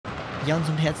Ja, und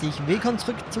herzlich willkommen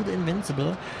zurück zu der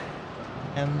Invincible.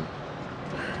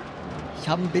 Ich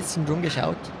habe ein bisschen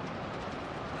rumgeschaut,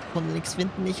 konnte nichts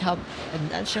finden. Ich habe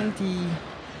eine Einstellung, die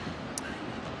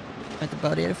bei der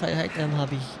Barrierefreiheit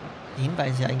habe ich die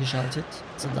Hinweise eingeschaltet,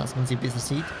 sodass man sie besser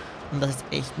sieht. Und das ist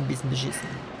echt ein bisschen beschissen.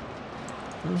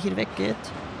 Wenn man hier weggeht,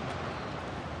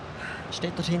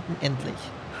 steht dort hinten endlich.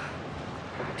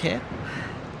 Okay.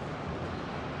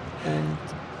 Und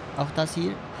auch das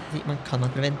hier sieht man, kann man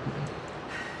verwenden.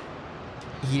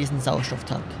 Hier ist ein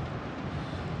Sauerstofftank,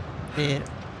 der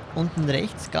unten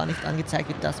rechts gar nicht angezeigt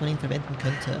wird, dass man ihn verwenden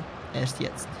könnte. Erst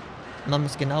jetzt. Man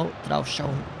muss genau drauf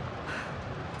schauen.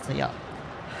 Also ja,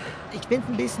 ich finde es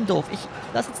ein bisschen doof. Ich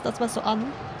lasse jetzt das mal so an.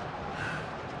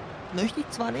 Möchte ich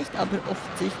zwar nicht, aber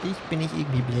offensichtlich bin ich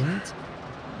irgendwie blind.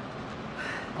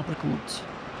 Aber gut.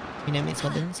 Wir nehmen jetzt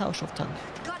mal den Sauerstofftank.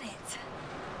 Got it.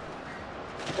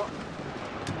 What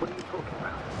are you talking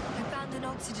about? I found an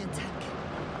oxygen tank.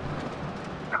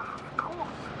 Of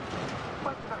course.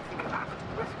 Why did I think of that?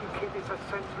 Rescue kit is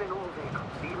essential in all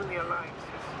vehicles, even the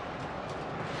Alliances.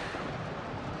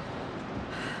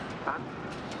 And?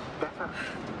 Better?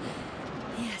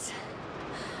 Yes.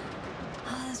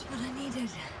 Oh, that's what I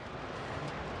needed.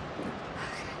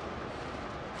 Okay.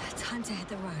 Time to hit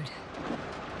the road.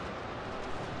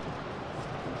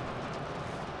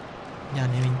 Ja,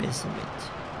 nehmen ihn besser mit.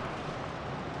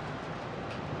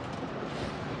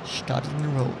 Starten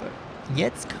den Rover.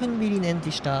 Jetzt können wir ihn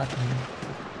endlich starten.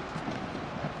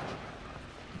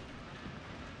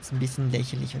 Ist ein bisschen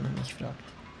lächerlich, wenn man mich fragt.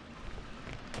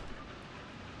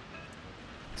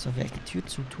 So, vielleicht die Tür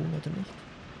zutun oder nicht?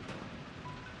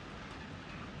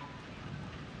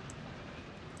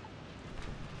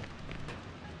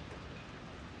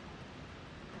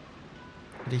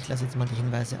 Oder ich lasse jetzt mal die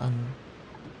Hinweise an.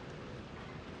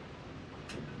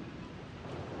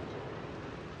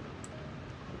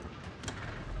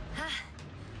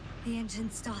 The engine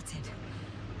started.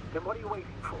 Then what are you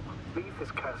waiting for? Leave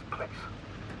this cursed place.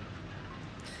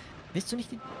 Willst du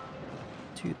nicht die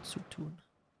Tür zutun?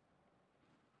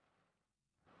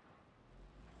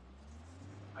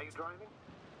 Are you driving?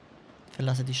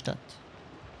 Verlasse die Stadt.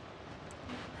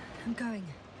 I'm going.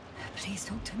 Please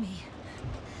talk to me.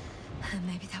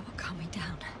 Maybe that will calm me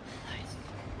down. Nice.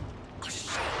 Oh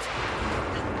shit!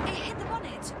 It hit the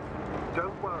bonnet.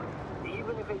 Don't worry.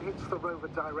 Even if it hits the rover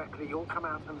directly, you'll come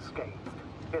out unscathed.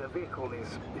 Yeah, the vehicle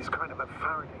is kind of a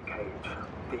Faraday cage.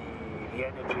 The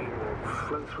energy will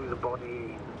flow through the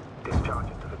body, discharge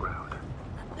into the ground.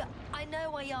 Look, I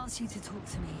know I asked you to talk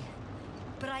to me,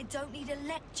 but I don't need a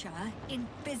lecture in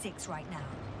physics right now.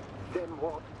 Then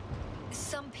what?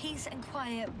 Some peace and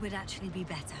quiet would actually be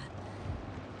better.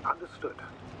 Understood.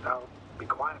 I'll be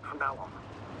quiet from now on.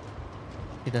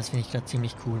 Ja, das finde ich gerade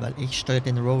ziemlich cool, weil ich steuere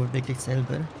den Rover wirklich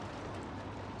selber.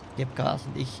 Ich gebe Gas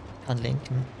und ich kann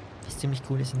lenken. Was ziemlich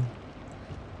cool ist in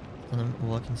so einem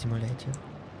Walking Simulator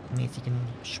mäßigen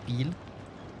Spiel.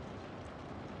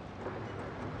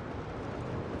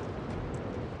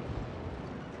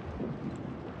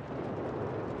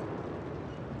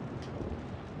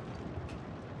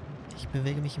 Ich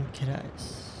bewege mich im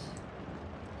Kreis.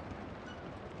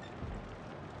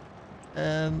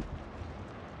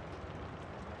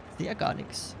 Sehe gar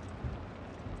nichts.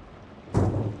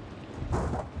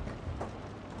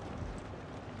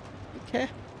 Okay.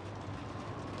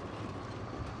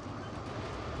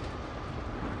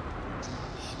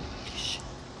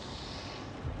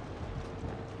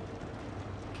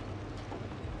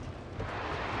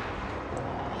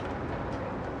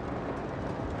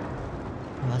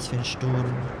 Was für ein Sturm.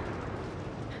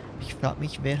 Ich frage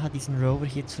mich, wer hat diesen Rover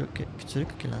hier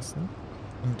zurückgelassen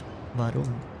und warum?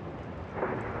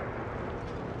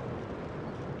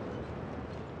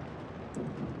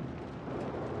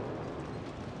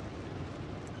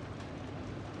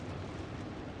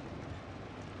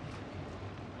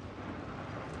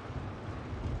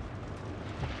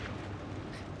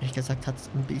 Ehrlich gesagt hat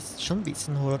es schon ein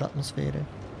bisschen Horroratmosphäre.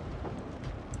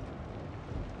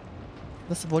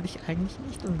 Das wollte ich eigentlich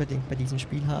nicht unbedingt bei diesem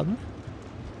Spiel haben,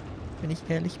 wenn ich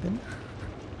ehrlich bin.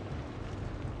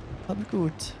 Aber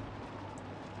gut.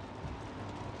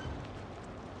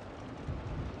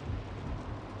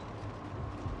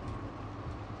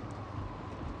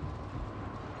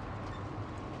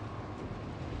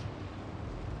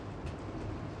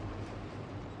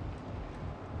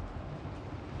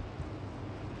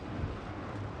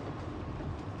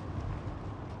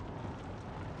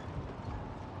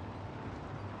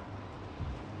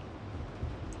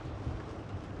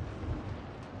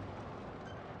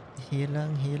 Hier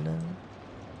lang, hier lang.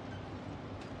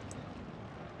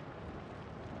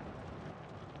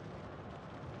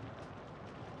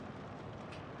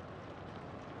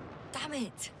 Damn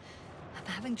it! I'm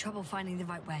having trouble finding the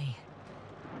right way.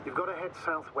 You've got to head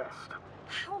southwest.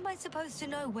 How am I supposed to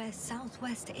know where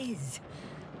southwest is?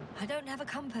 I don't have a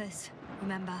compass,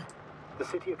 remember? The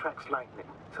city attracts lightning,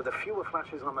 so the fewer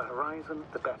flashes on the horizon,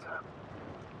 the better.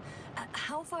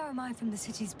 How far am I from the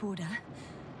city's border?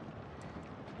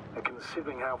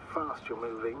 Considering how fast you're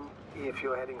moving, if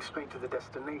you're heading straight to the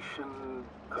destination,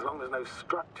 as long as no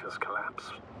structures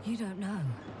collapse. You don't know,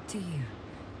 do you?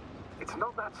 It's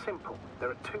not that simple. There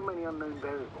are too many unknown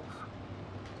variables.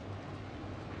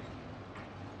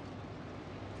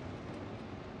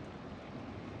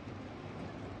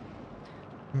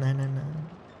 Nein, nein, nein.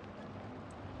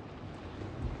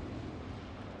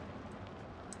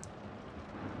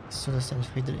 So, das ist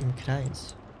einfach wieder im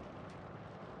Kreis.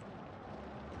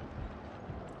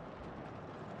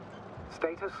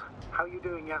 Status? How you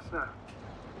doing, Yasna?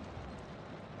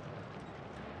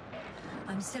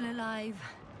 I'm still alive.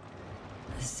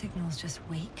 The signal's just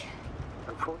weak.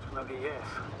 Unfortunately, yes.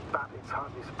 But it's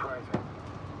hardly surprising.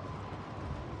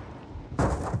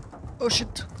 Oh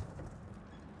shit.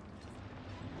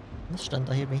 Was stand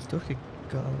da hier? Bin ich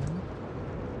durchgegangen?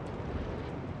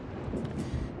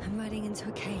 I'm riding into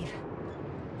a cave.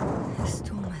 The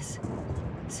storm has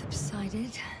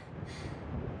subsided.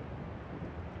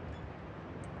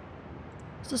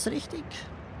 Ist das richtig?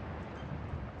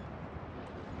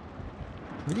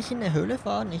 Will ich in eine Höhle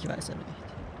fahren? Ich weiß ja nicht.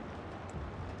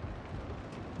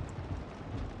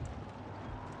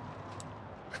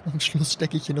 Am Schluss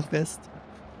stecke ich hier noch fest.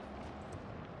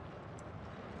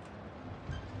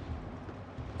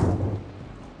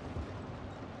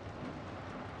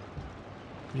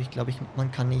 Ich glaube,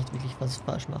 man kann nicht wirklich was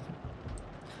falsch machen.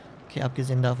 Okay,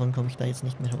 abgesehen davon komme ich da jetzt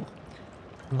nicht mehr hoch.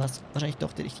 Dann war es wahrscheinlich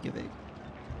doch der richtige Weg.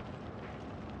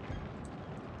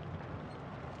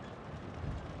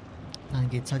 Dann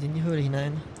geht's halt in die Höhle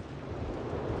hinein.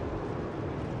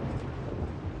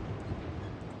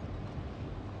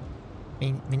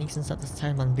 Wenigstens hat das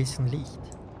Teil mal ein bisschen Licht.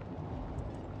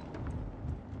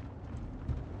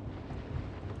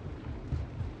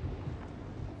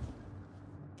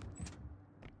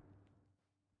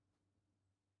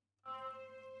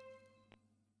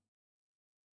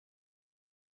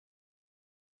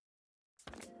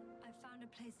 I found a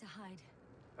place to hide.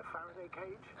 A Faraday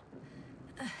cage?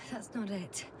 That's not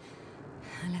it.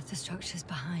 I left the structures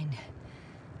behind.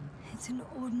 It's an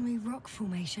ordinary rock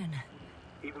formation.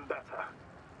 Even better.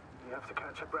 You have to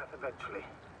catch your breath eventually.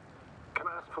 Can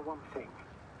I ask for one thing?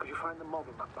 Could you find the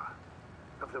model number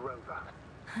of the rover?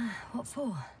 What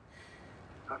for?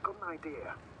 I've got an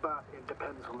idea, but it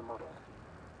depends on the model.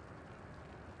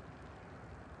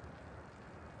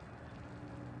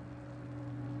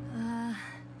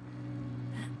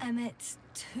 Emmet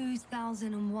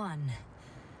 2001.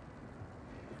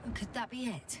 Could that be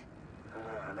it?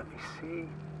 Let me see.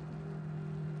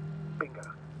 Bingo.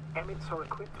 Emmets are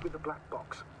equipped with a black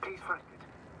box. Please find it.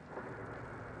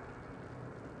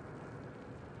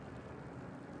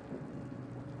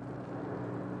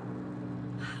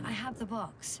 I have the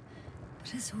box,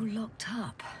 but it's all locked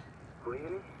up.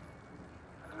 Really?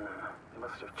 They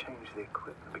must have changed the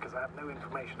equipment because I have no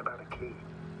information about a key.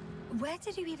 Where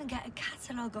did you even get a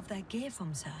catalogue of their gear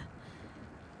from, sir?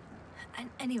 And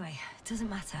anyway, it doesn't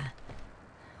matter.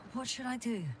 What should I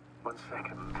do? 1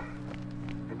 second.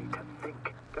 I need to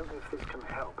think. Don't know if this can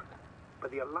help.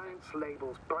 But the Alliance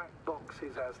labels black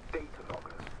boxes as data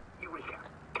loggers. Eureka!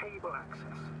 Cable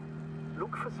access.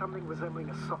 Look for something resembling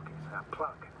a socket, a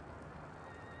plug.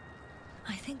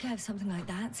 I think I have something like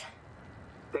that.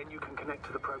 Then you can connect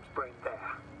to the probe's brain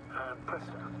there. And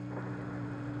presto.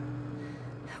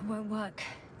 Won't work.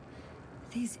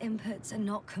 These inputs are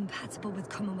not compatible with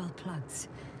Commonwealth plugs.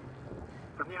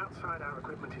 From the outside, our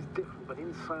equipment is different, but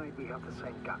inside we have the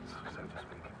same guts, so to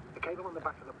speak. The cable on the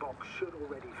back of the box should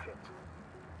already fit.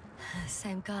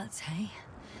 Same guts, hey?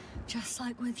 Just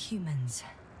like with humans.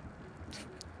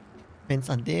 Wenn es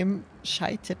an dem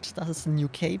scheitert, dass es ein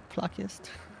UK-Plug ist.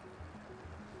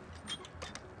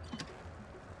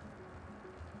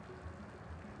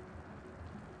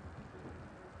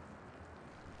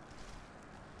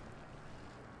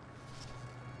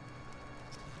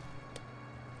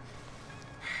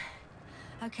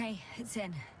 Okay, it's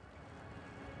in.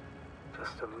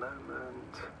 Just a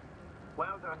moment.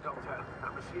 Well done, Doctor.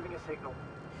 I'm receiving a signal.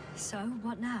 So,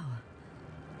 what now?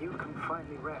 You can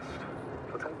finally rest.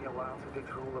 It'll take me a while to dig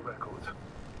through all the records.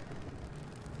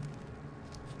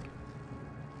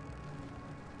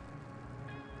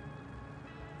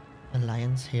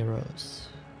 Alliance Heroes.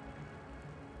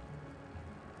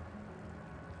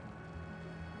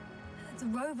 The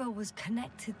rover was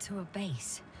connected to a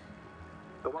base.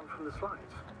 The one from the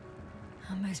slides?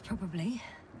 Most probably.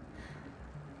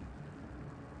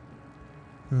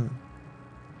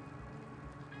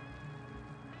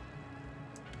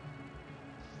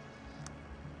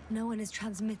 No one is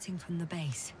transmitting from the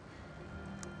base.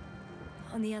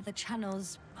 On the other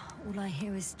channels, all I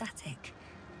hear is static.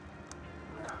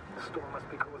 The storm must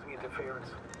be causing interference.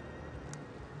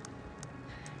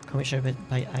 Komischerweise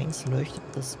bei 1 leuchtet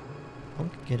das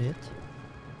Funkgerät.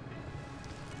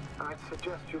 I'd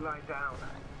suggest you lie down.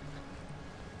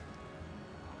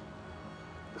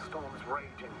 The storm's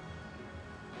raging.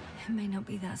 It may not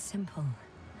be that simple.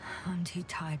 I'm too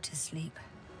tired to sleep.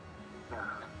 Yeah,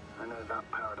 I know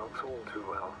that paradox all too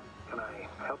well. Can I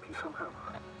help you somehow?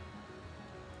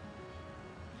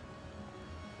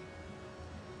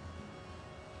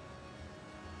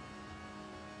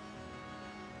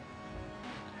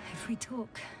 If we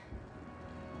talk,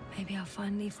 maybe I'll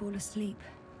finally fall asleep.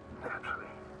 Naturally.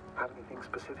 Have anything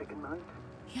specific in mind?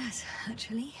 Yes,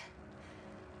 actually.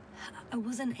 I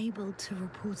wasn't able to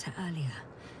report it earlier,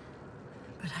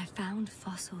 but I found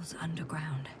fossils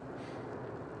underground.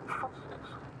 Fossils?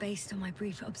 Based on my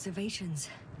brief observations,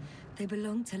 they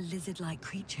belong to lizard-like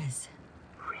creatures.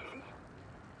 Really?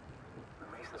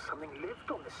 Amazed that something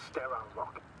lived on this sterile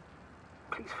rock.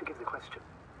 Please forgive the question,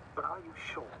 but are you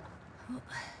sure? Well,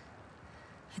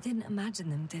 I didn't imagine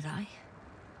them, did I?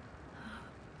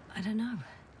 I don't know.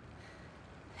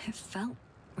 It felt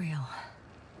real.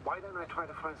 Why don't I try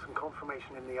to find some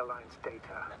confirmation in the Alliance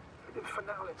data? For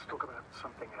now, let's talk about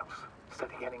something else.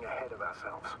 Instead of getting ahead of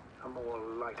ourselves. A more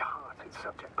light-hearted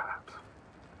subject, perhaps.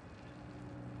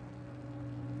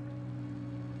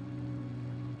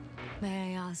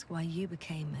 May I ask why you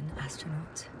became an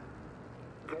astronaut?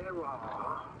 There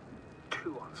are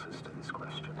two answers to this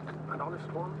question. An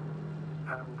honest one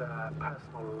and a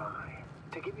personal lie.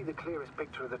 To give you the clearest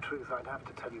picture of the truth, I'd have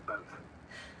to tell you both.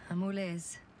 I'm all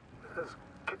ears. As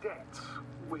cadets,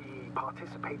 we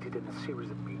participated in a series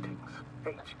of meetings.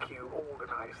 HQ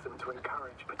organized them to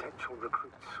encourage potential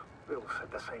recruits. We all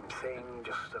said the same thing,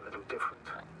 just a little different.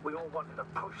 We all wanted to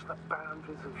push the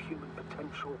boundaries of human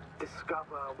potential,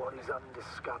 discover what is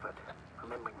undiscovered.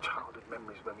 Remembering childhood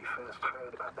memories when we first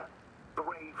heard about that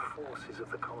brave forces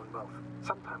of the Commonwealth.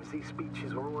 Sometimes these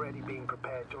speeches were already being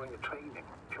prepared during the training,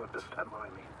 if you understand what I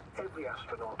mean. Every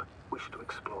astronaut wished to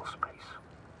explore space.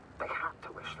 They had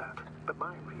to wish that. But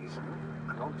my reason,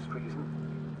 an honest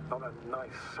reason, not a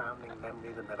nice-sounding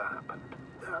memory that never happened.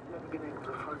 I've never been able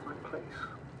to find my place.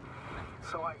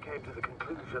 So I came to the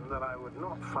conclusion that I would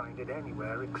not find it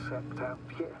anywhere except out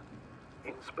here,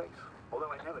 in space.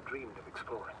 Although I never dreamed of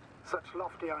exploring. Such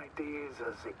lofty ideas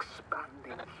as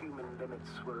expanding human limits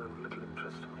were of little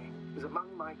interest to me. It was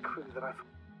among my crew that I...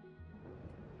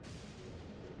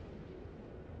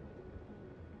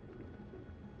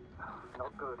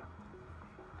 Not good.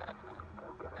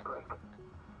 Don't get a break.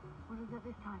 What is it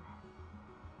this time?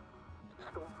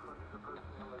 Storm front is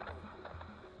approaching the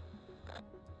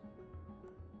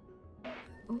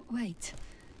location. Wait.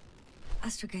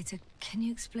 Astrogator, can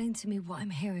you explain to me what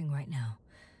I'm hearing right now?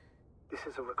 This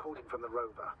is a recording from the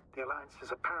Rover. The Alliance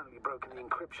has apparently broken the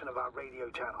encryption of our radio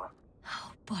channel.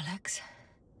 Oh, bollocks.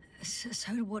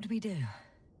 So what do we do?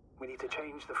 We need to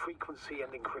change the frequency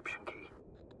and encryption key.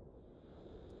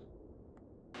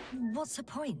 What's the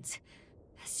point?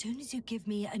 As soon as you give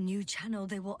me a new channel,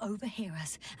 they will overhear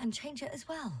us and change it as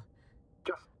well.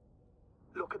 Just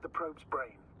look at the probe's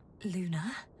brain.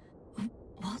 Luna?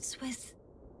 What's with...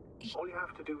 All you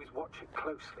have to do is watch it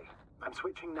closely. I'm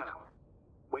switching now.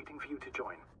 Waiting for you to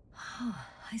join. Oh,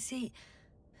 I see.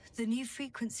 The new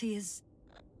frequency is...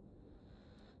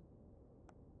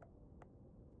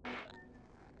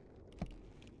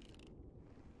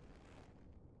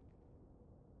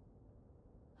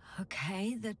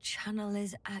 Okay, the channel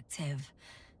is active.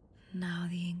 Now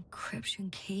the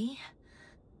encryption key.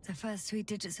 The first 3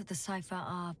 digits of the cipher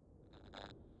are...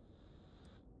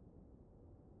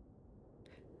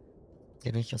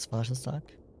 Wenn ich was Falsches sag.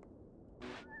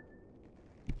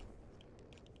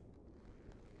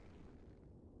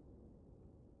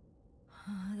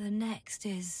 The next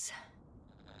is...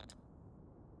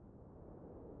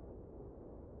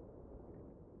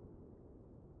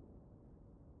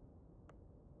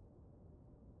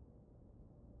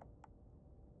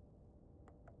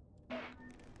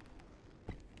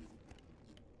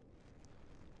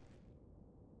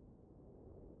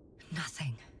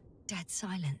 Nothing. Dead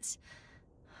silence.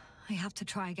 I have to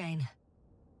try again.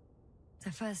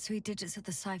 The first 3 digits of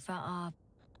the cipher are...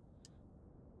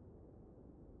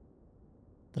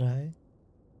 3,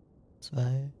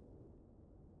 2,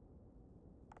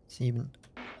 7.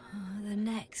 The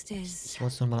next is... Ich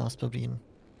wollte es nur mal ausprobieren.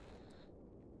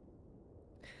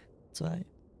 2,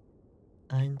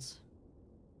 1,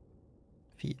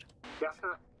 4.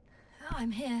 Yasna,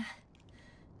 I'm here.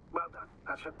 well done.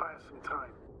 That should buy us some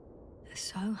time.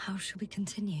 So, how should we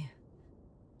continue?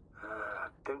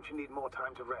 Don't you need more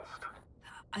time to rest?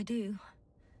 I do.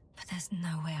 But there's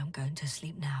no way I'm going to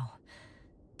sleep now.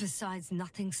 Besides,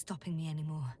 nothing's stopping me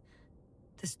anymore.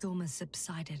 The storm has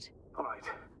subsided. All right.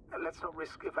 Let's not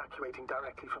risk evacuating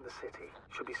directly from the city.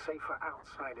 Should be safer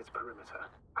outside its perimeter.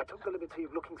 I took the liberty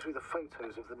of looking through the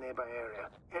photos of the nearby area.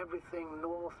 Everything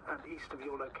north and east of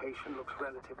your location looks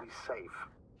relatively safe.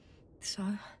 So,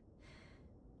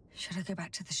 should I go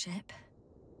back to the ship?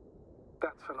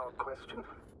 That's an odd question.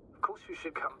 Of course you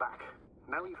should come back.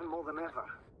 Now even more than ever.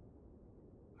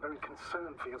 Very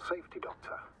concerned for your safety,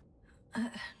 Doctor.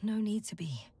 No need to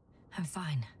be. I'm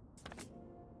fine.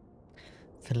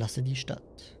 Verlasse die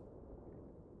Stadt.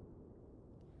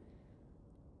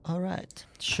 Alright.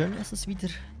 Schön, dass es wieder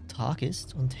Tag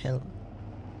ist und hell.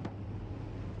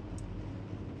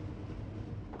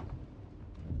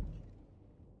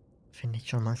 Finde ich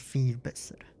schon mal viel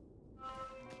besser.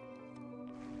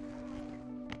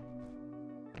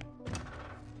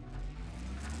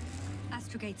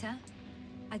 Astrogator,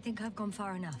 I think I've gone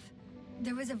far enough.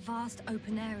 There is a vast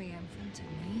open area in front of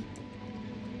me.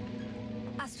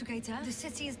 Astrogator, the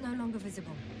city is no longer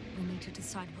visible. We need to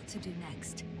decide what to do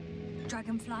next.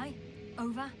 Dragonfly,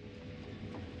 over.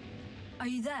 Are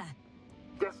you there?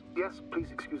 Yes,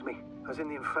 please excuse me. I was in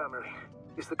the infirmary.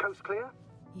 Is the coast clear?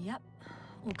 Yep,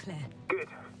 all clear. Good.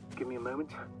 Give me a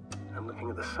moment. I'm looking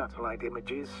at the satellite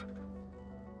images.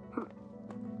 Have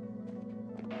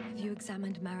you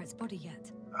examined Merritt's body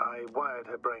yet? I wired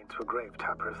her brain to a grave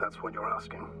tapper, if that's what you're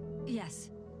asking. Yes,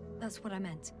 that's what I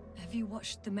meant. Have you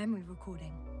watched the memory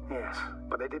recording? Yes,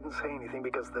 but I didn't say anything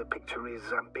because the picture is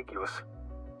ambiguous.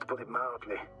 To put it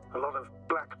mildly, a lot of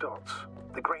black dots.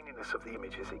 The graininess of the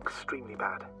image is extremely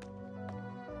bad.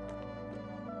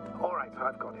 All right,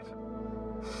 I've got it.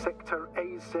 Sector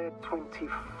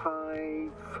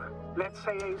AZ-25... Let's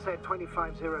say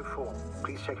AZ-2504.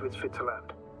 Please check if it's fit to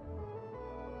land.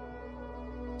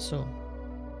 So.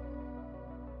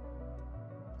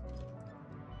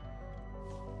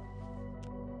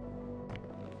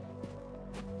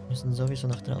 Wir müssen sowieso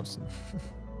nach draußen.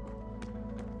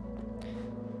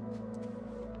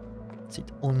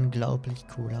 Sieht unglaublich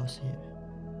cool aus hier.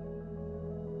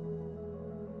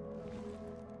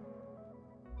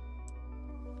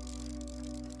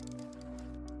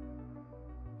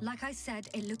 Like I said,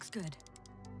 it looks good.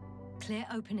 Clear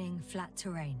opening, flat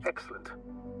terrain. Excellent.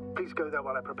 Please go there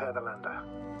while I prepare the lander.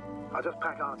 I'll just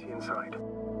pack Artie inside.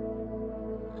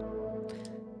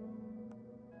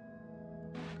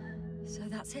 So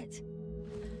that's it.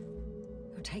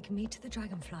 You're taking me to the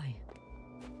Dragonfly.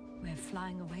 We're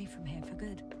flying away from here for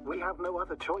good. We have no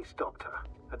other choice, Doctor.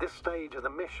 At this stage of the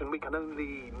mission, we can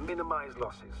only minimize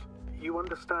losses. You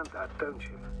understand that, don't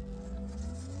you?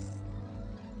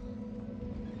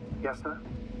 Yasna?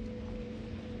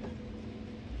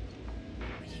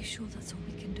 Are you sure that's all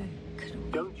we can do? Couldn't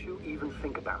we... Don't you even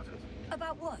think about it.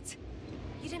 About what?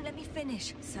 You didn't let me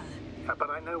finish, sir. But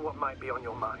I know what might be on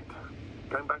your mind.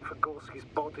 Going back for Gorski's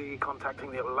body, contacting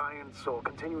the Alliance, or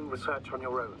continuing research on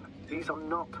your own. These are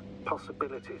not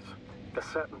possibilities. They're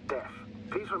certain death.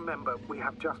 Please remember, we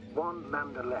have just one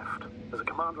lander left. As a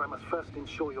commander, I must first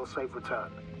ensure your safe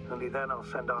return. Only then I'll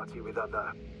send Artie with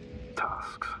other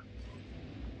tasks.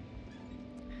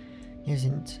 Hier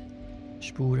sind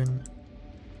Spuren.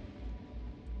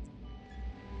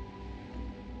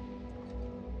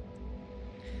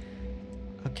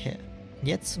 Okay,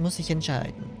 jetzt muss ich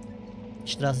entscheiden. Die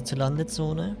Straße zur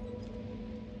Landezone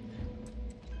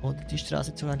oder die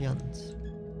Straße zur Allianz.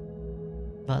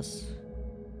 Was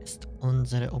ist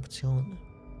unsere Option?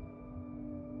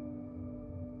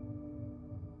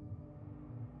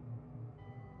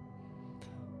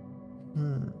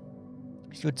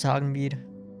 Ich würde sagen, wir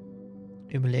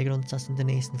überlegen uns das in der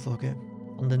nächsten Folge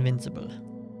von Invincible.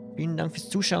 Vielen Dank fürs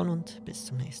Zuschauen und bis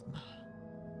zum nächsten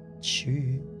Mal.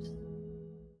 Tschüss.